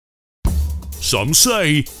Some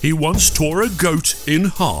say he once tore a goat in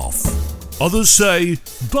half. Others say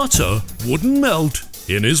butter wouldn't melt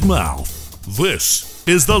in his mouth. This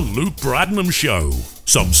is the Luke Bradnam Show.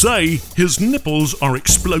 Some say his nipples are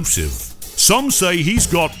explosive. Some say he's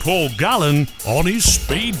got Paul Gallen on his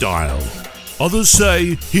speed dial. Others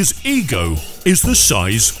say his ego is the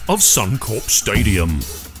size of Suncorp Stadium.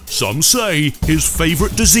 Some say his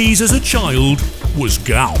favourite disease as a child was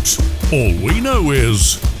gout. All we know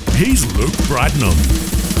is he's Luke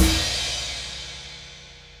Bradnam.